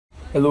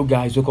Hello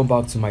guys, welcome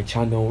back to my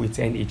channel. It's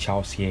NH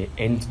House here,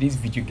 and in today's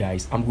video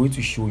guys, I'm going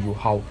to show you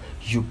how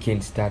you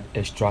can start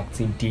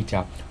extracting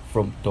data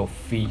from the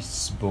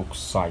Facebook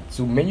site.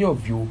 So many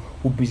of you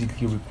who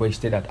basically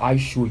requested that I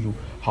show you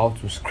how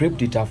to scrape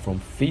data from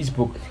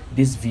Facebook,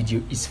 this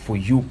video is for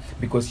you,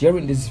 because here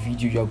in this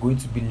video you are going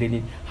to be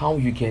learning how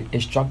you can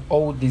extract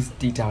all these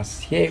data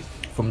here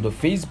from the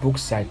Facebook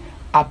site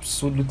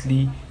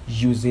absolutely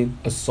using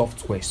a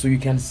software. So you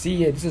can see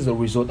here, this is the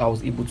result I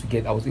was able to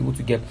get. I was able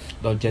to get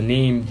their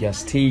name, their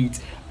state,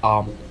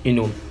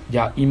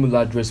 their email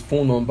address,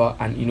 phone number,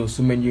 and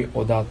so many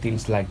other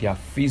things like their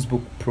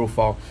Facebook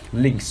profile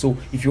link. So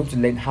if you want to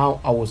learn how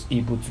I was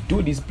able to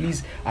do this,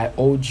 please, I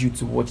urge you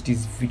to watch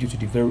this video to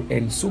the very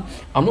end. So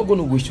I'm not going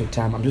to waste your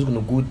time. I'm just going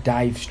to go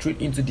dive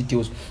straight into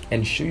details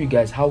and show you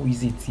guys how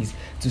easy it is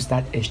to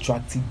start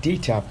extracting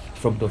data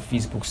from the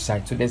Facebook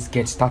site. So let's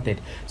get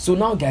started. So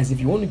now guys, if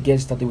you want to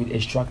get started with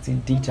extracting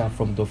data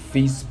from the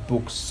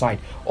Facebook site,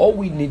 all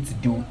we need to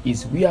do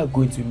is we are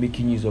going to be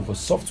making use of a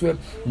software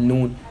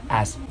known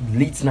as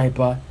Lead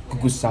Sniper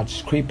Google Search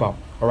Scraper.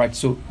 All right,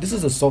 so this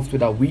is a software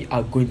that we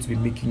are going to be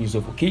making use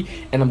of, okay?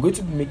 And I'm going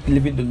to be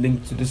leaving the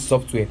link to this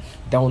software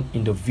down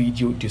in the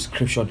video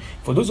description.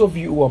 For those of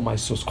you who are my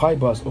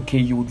subscribers, okay,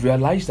 you would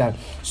realize that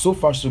so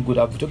far so good.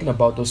 I've been talking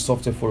about this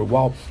software for a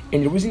while,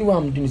 and the reason why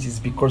I'm doing this is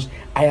because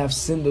I have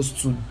seen this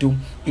to do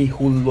a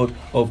whole lot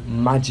of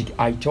magic.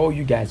 I tell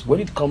you guys, when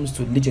it comes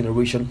to lead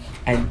generation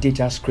and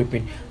data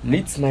scraping,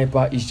 Lead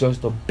Sniper is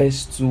just the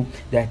best tool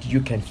that you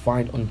can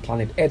find on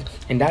planet Earth,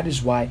 and that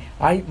is why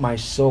I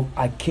myself,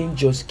 I can't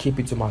just keep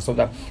it to myself,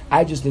 that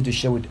I just need to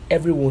share with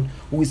everyone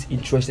who is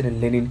interested in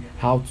learning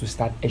how to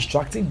start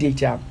extracting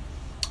data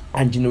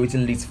and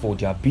generating leads for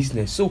their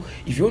business. So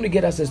if you want to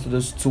get access to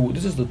this tool,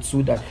 this is the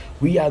tool that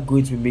we are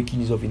going to be making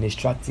use of in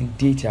extracting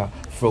data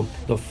from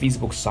the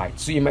Facebook site.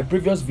 So in my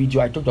previous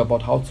video I talked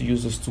about how to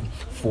use this tool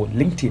for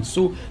LinkedIn.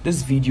 So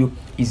this video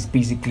is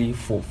basically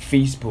for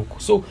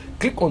Facebook. So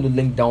click on the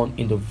link down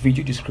in the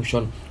video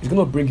description. It's going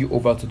to bring you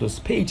over to this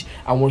page,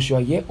 and once you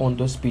are here on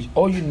this page,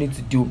 all you need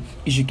to do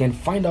is you can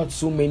find out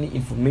so many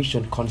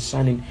information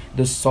concerning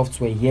the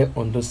software here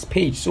on this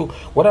page. So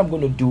what I'm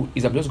going to do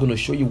is I'm just going to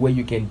show you where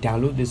you can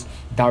download this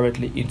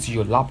directly into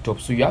your laptop.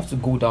 So you have to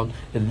go down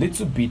a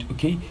little bit,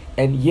 okay,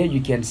 and here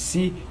you can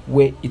see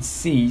where it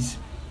says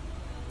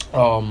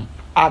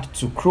add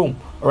to Chrome.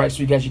 All right, so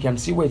you guys, you can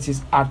see where it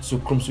says add to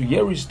Chrome. So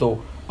here is the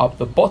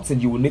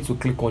button you will need to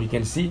click on. You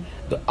can see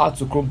the add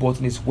to Chrome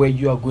button is where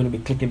you are going to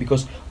be clicking,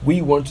 because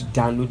we want to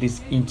download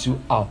this into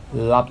our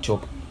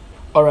laptop.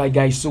 Alright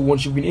guys, so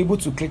once you've been able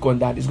to click on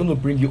that, it's going to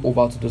bring you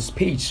over to this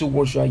page. So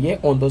once you are here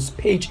on this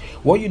page,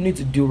 what you need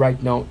to do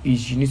right now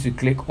is you need to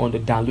click on the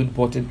download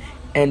button,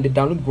 and the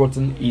download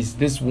button is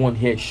this one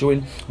here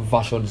showing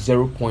version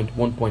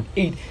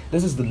 0.1.8.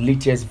 This is the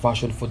latest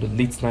version for the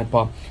Lead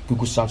Sniper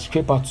Google Search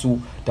Scraper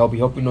tool that will be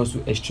helping us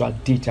to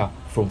extract data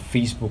from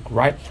Facebook,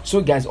 right?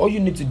 So guys, all you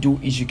need to do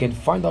is you can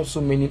find out so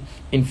many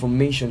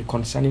information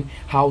concerning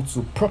how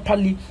to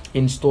properly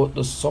install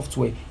the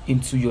software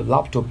into your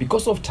laptop.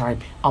 Because of time,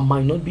 I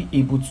might not be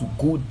able to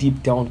go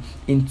deep down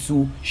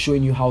into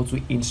showing you how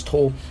to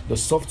install the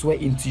software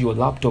into your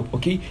laptop,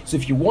 okay? So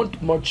if you want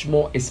much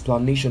more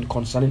explanation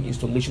concerning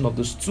installation of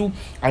this tool,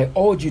 I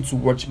urge you to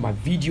watch my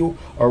video.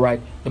 All right,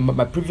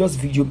 my previous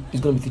video is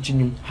going to be teaching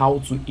you how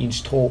to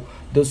install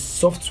the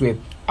software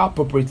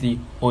appropriately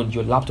on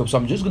your laptop. So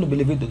I'm just going to be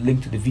leaving the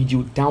link to the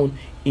video down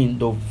in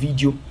the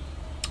video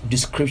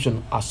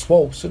description as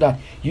well, so that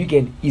you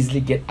can easily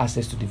get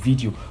access to the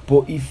video.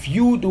 But if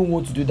you don't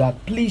want to do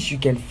that, please, you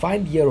can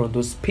find here on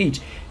this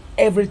page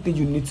everything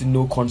you need to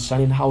know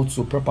concerning how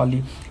to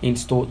properly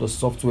install the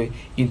software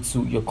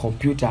into your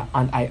computer.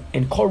 And I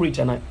encourage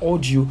and I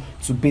urge you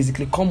to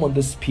basically come on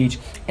this page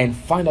and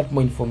find out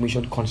more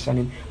information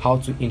concerning how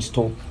to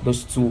install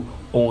this tool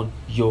on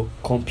your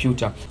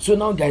computer. So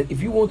now guys,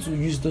 if you want to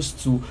use this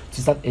tool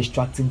to start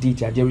extracting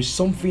data, there is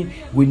something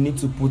we need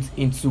to put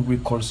into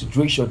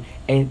reconsideration,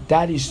 and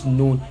that is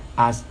known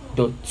as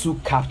the tool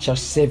capture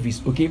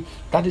service. Okay,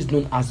 that is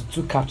known as the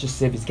tool capture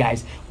service.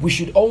 Guys, we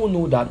should all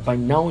know that by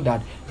now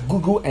that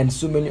Google and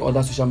so many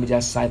other social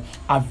media sites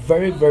are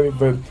very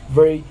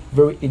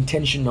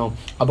intentional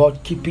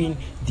about keeping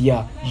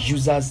their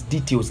users'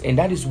 details, and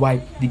that is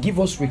why they give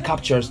us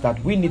recaptures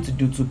that we need to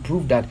do to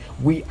prove that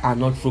we are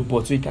not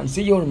robots. So you can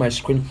see here on my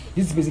screen,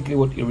 this is basically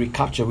what a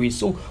recapture is.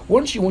 So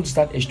once you want to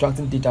start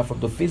extracting data from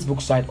the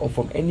Facebook site or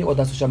from any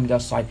other social media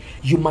site,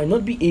 you might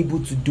not be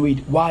able to do it.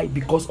 Why?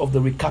 Because of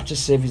the recapture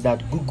service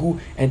that Google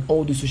and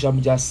all the social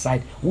media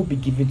sites will be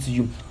giving to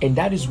you, and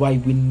that is why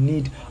we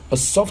need a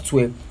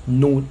software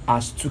known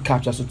as tool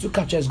capture. So tool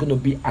capture is going to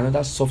be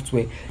another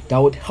software that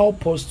would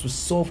help us to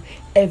solve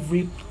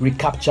every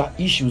recapture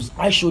issues.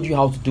 I showed you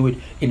how to do it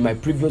in my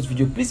previous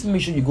video. Please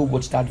make sure you go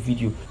watch that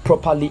video.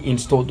 Properly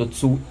install the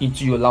tool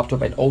into your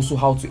laptop, and also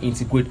how to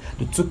integrate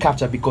the tool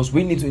capture, because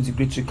we need to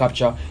integrate tool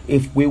capture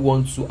if we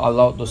want to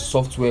allow the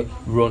software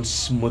run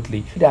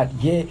smoothly. That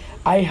here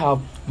I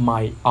have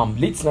my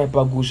lead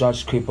sniper Google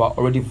Search scraper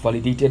already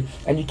validated,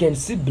 and you can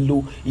see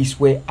below is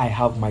where I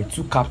have my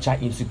tool capture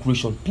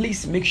integration.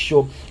 Please make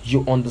sure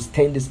you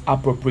understand this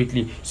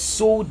appropriately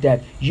so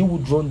that you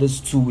would run this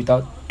tool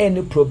without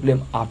any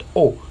problem at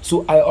all.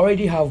 So I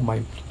already have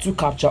my tool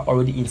capture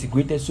already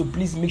integrated, so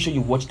please make sure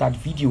you watch that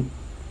video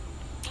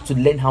to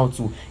learn how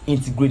to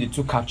integrate the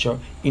tool capture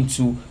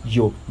into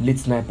your lead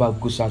sniper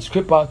Google Search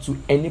scraper to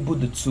enable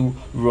the tool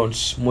run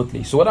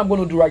smoothly. So what I'm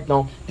going to do right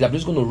now is I'm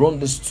just going to run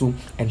this tool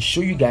and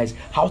show you guys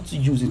how to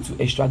use it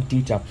to extract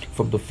data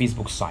from the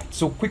Facebook site.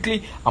 So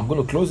quickly, I'm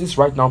going to close this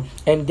right now.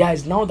 And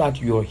guys, now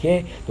that you're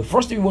here, the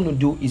first thing you want to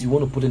do is you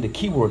want to put in the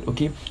keyword.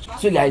 Okay,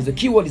 so guys, the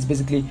keyword is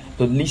basically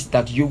the list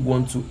that you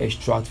want to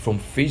extract from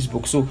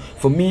Facebook. So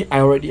for me, I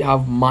already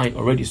have mine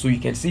already. So you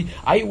can see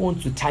I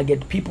want to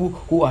target people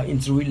who are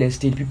into real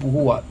estate, people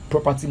who are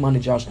property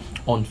managers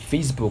on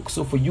Facebook.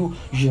 So for you,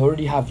 you should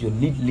already have your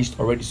lead list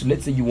already. So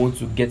let's say you want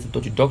to get in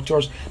touch with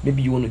doctors,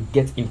 maybe you want to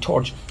get in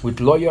touch with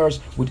lawyers,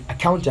 with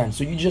accountants.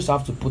 So you just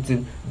have to put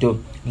in the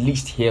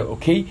list here.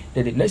 Okay,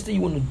 then the next thing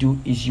you want to do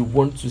is you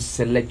want to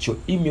select your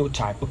email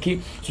type. Okay,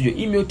 so your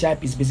email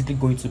type is basically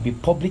going to be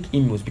public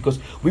emails, because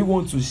we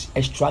want to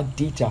extract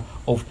data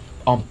of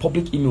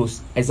public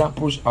emails.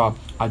 Examples are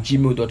at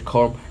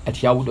gmail.com,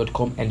 at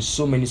yahoo.com, and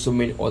so many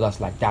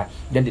others like that.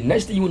 Then the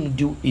next thing you want to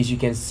do is you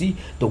can see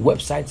the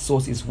website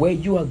source is where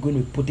you are going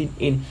to be putting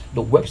in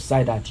the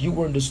website that you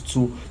want this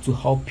tool to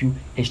help you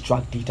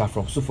extract data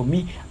from. So for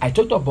me, I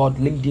talked about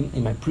LinkedIn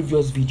in my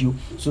previous video.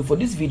 So for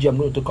this video, I'm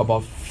going to talk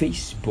about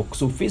Facebook.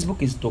 So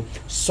Facebook is the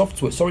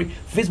software,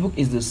 Facebook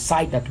is the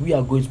site that we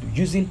are going to be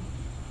using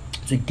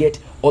to get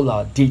all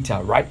our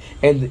data, right?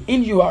 And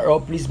in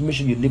URL, please make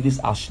sure you leave this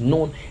as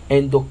known,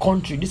 and the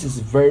country, this is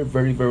very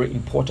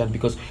important,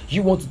 because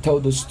you want to tell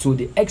this to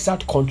the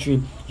exact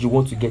country you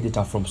want to get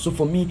data from. So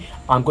for me,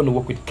 I'm going to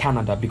work with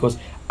Canada because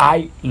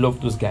I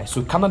love those guys.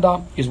 So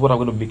Canada is what I'm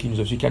going to make use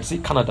of. So you can see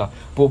Canada,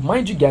 but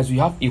mind you guys, we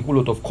have a whole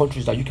lot of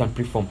countries that you can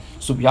pick from.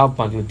 So we have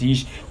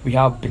Bangladesh, we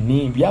have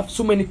Benin, we have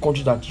so many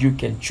countries that you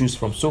can choose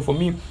from. So for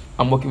me,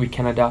 I'm working with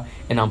Canada,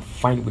 and I'm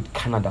fine with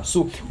Canada.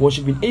 So once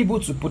you've been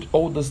able to put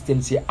all those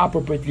things here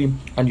appropriately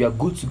and you are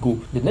good to go,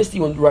 the next thing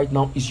you want to do right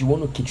now is you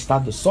want to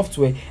kickstart the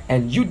software,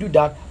 and you do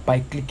that by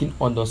clicking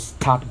on the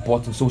start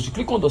button. So if you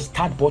click on the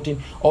start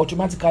button,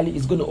 automatically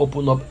it's going to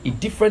open up a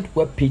different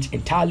web page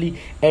entirely,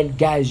 and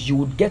guys, you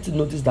would get to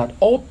notice that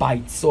all by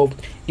itself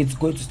it's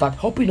going to start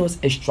helping us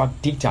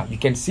extract data. You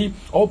can see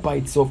all by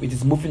itself it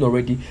is moving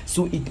already,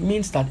 so it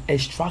means that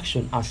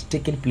extraction has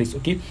taken place,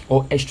 okay,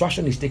 or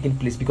extraction is taking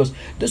place, because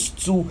this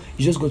tool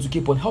is just going to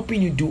keep on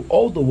helping you do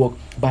all the work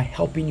by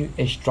helping you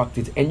extract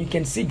it. And you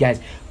can see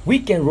guys, we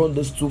can run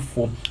this tool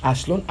for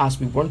as long as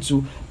we want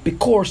to,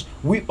 because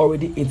we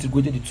already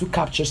integrated the tool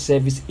capture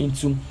service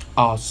into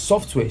our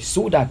software,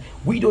 so that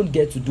we don't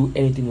get to do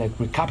anything like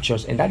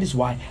recaptures. And that is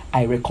why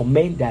I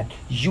recommend that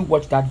you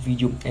watch that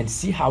video and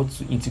see how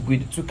to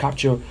integrate the tool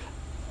capture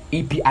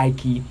API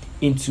key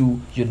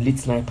into your lead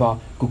sniper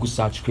Google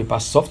Search scraper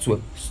software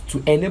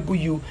to enable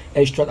you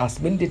extract as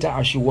many data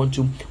as you want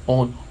to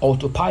on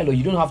autopilot.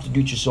 You don't have to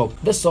do it yourself.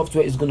 The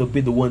software is going to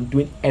be the one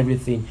doing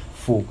everything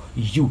for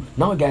you.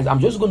 Now guys,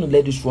 I'm just going to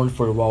let this run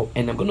for a while,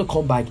 and I'm going to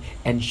come back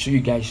and show you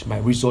guys my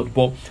result.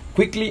 But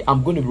quickly,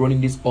 I'm going to be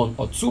running this on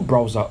a tool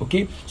browser.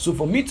 Okay, so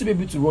for me to be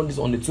able to run this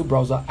on the tool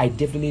browser, I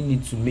definitely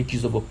need to make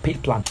use of a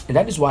paid plan, and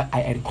that is why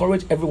I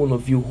encourage every one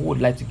of you who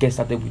would like to get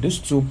started with this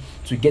tool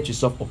to get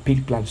yourself a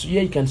paid plan. So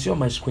here you can see on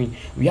my screen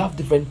we have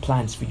different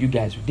plans for you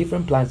guys, with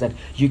different plans that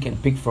you can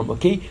pick from.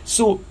 Okay,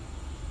 so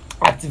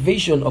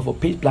activation of a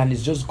paid plan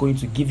is just going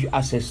to give you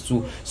access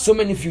to so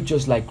many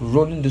features like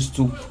running this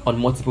tool on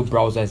multiple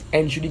browsers.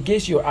 And should in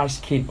case you're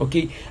asking,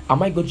 okay,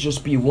 am I going to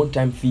just pay a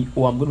one-time fee,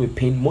 or I'm going to be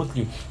paying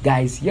monthly?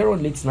 Guys, here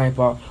on Lead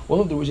Sniper, one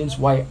of the reasons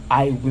why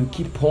I will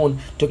keep on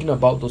talking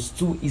about those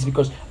two is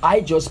because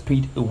I just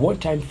paid a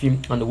one-time fee,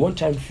 and the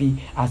one-time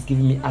fee has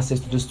given me access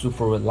to this tool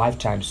for a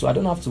lifetime. So I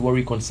don't have to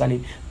worry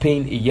concerning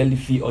paying a yearly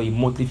fee or a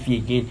monthly fee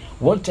again.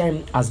 One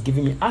time has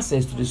given me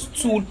access to this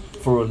tool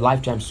for a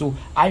lifetime. So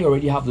I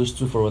already have those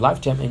two for a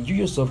lifetime, and you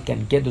yourself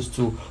can get those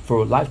two for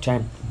a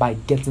lifetime by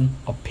getting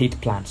a paid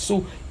plan.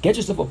 So get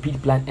yourself a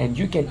paid plan, and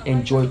you can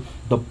enjoy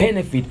the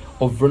benefit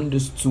of running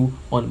this tool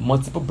on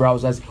multiple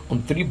browsers,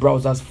 on 3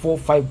 browsers, 4,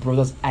 5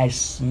 browsers,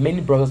 as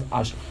many browsers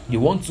as you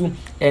want to.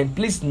 And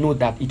please note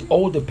that it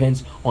all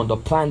depends on the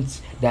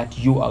plans that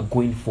you are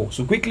going for.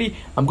 So quickly,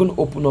 I'm going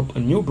to open up a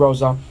new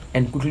browser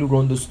and quickly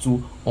run this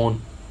tool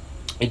on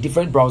a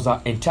different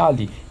browser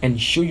entirely and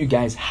show you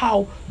guys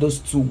how those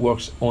two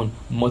works on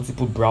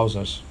multiple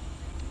browsers.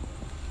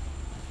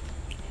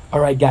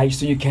 Alright guys,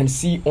 so you can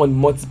see on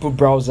multiple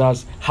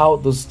browsers how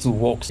those two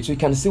works. So you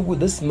can see with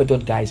this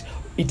method guys,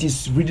 it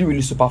is really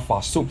super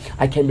fast. So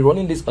I can be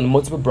running this on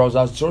multiple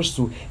browsers just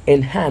to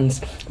enhance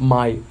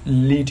my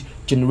lead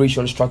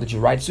generation strategy,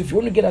 right? So if you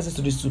want to get access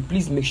to this tool,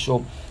 please make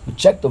sure you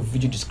check the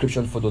video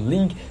description for the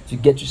link to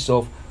get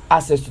yourself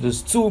access to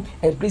this tool,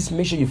 and please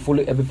make sure you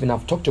follow everything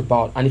I've talked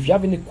about. And if you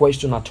have any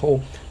question at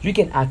all, you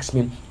can ask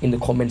me in the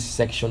comments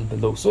section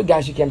below. So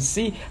guys, you can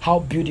see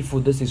how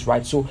beautiful this is,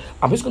 right? So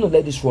I'm just going to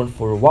let this run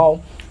for a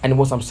while, and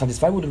once I'm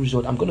satisfied with the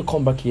result, I'm going to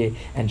come back here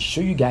and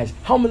show you guys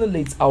how many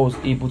leads I was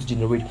able to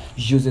generate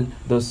using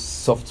this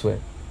software.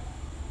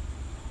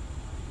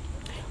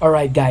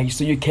 Alright guys,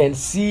 so you can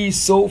see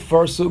so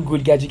far so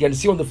good guys. You can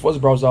see on the first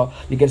browser,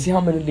 you can see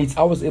how many leads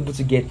I was able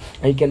to get,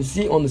 and you can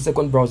see on the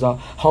second browser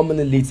how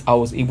many leads I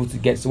was able to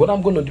get. So what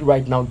I'm going to do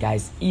right now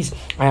guys is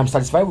I am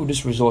satisfied with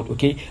this result,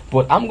 okay,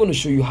 but I'm going to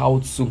show you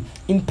how to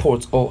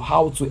import, or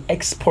how to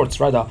export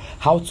rather,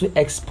 how to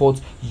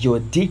export your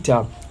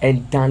data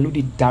and download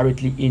it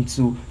directly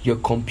into your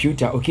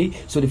computer. Okay,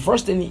 so the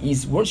first thing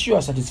is, once you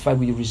are satisfied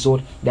with the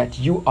result that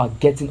you are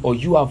getting or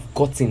you have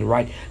gotten,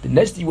 right, the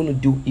next thing you want to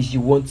do is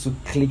you want to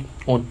click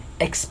on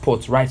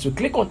export, right? So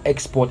click on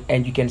export,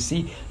 and you can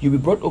see you'll be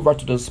brought over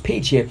to this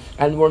page here.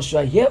 And once you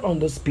are here on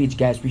this page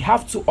guys, we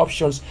have two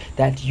options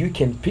that you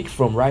can pick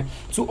from, right?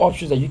 Two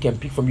options that you can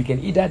pick from. You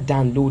can either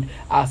download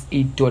as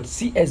a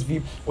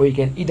 .csv, or you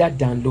can either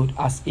download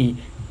as a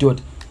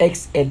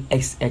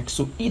 .xlsx.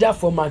 So either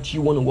format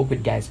you want to work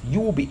with guys, you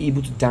will be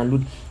able to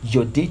download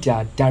your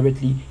data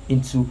directly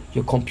into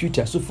your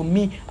computer. So for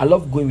me, I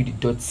love going with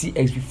the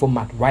 .csv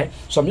format, right?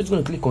 So I'm just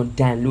going to click on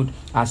download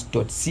as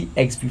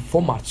 .csv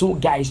format. So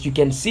guys, you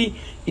can see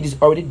it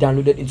is already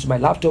downloaded into my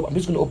laptop. I'm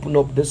just going to open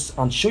up this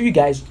and show you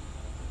guys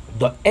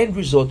the end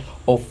result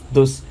of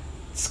this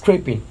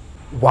scraping.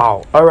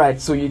 Wow. All right,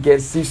 so you can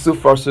see so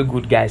far so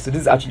good guys. So this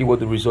is actually what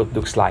the result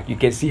looks like. You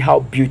can see how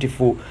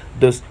beautiful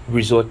this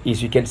result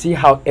is. You can see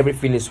how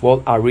everything is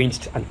well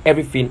arranged and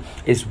everything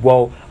is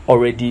well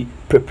already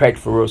prepared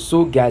for us.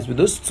 So guys, with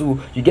those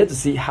two, you get to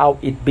see how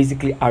it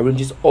basically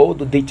arranges all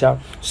the data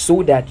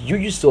so that you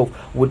yourself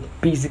would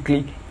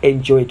basically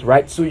enjoy it,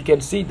 right? So you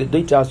can see the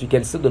data, you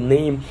can see the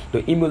name,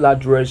 the email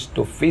address,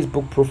 the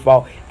Facebook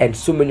profile, and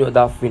so many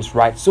other things,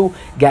 right? So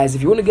guys,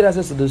 if you want to get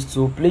access to this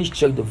tool, please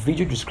check the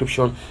video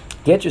description.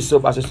 Get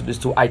yourself access to this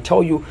tool. I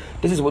tell you,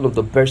 this is one of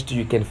the best tools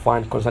you can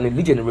find concerning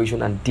lead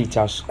generation and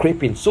data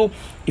scraping. So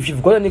if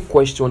you've got any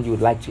question you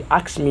would like to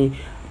ask me,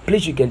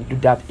 please you can do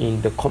that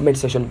in the comment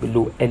section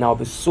below, and I'll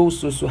be so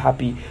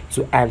happy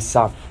to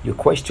answer your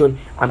question.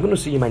 I'm going to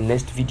see you in my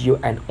next video,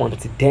 and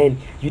until then,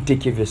 you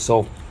take care of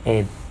yourself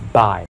and bye.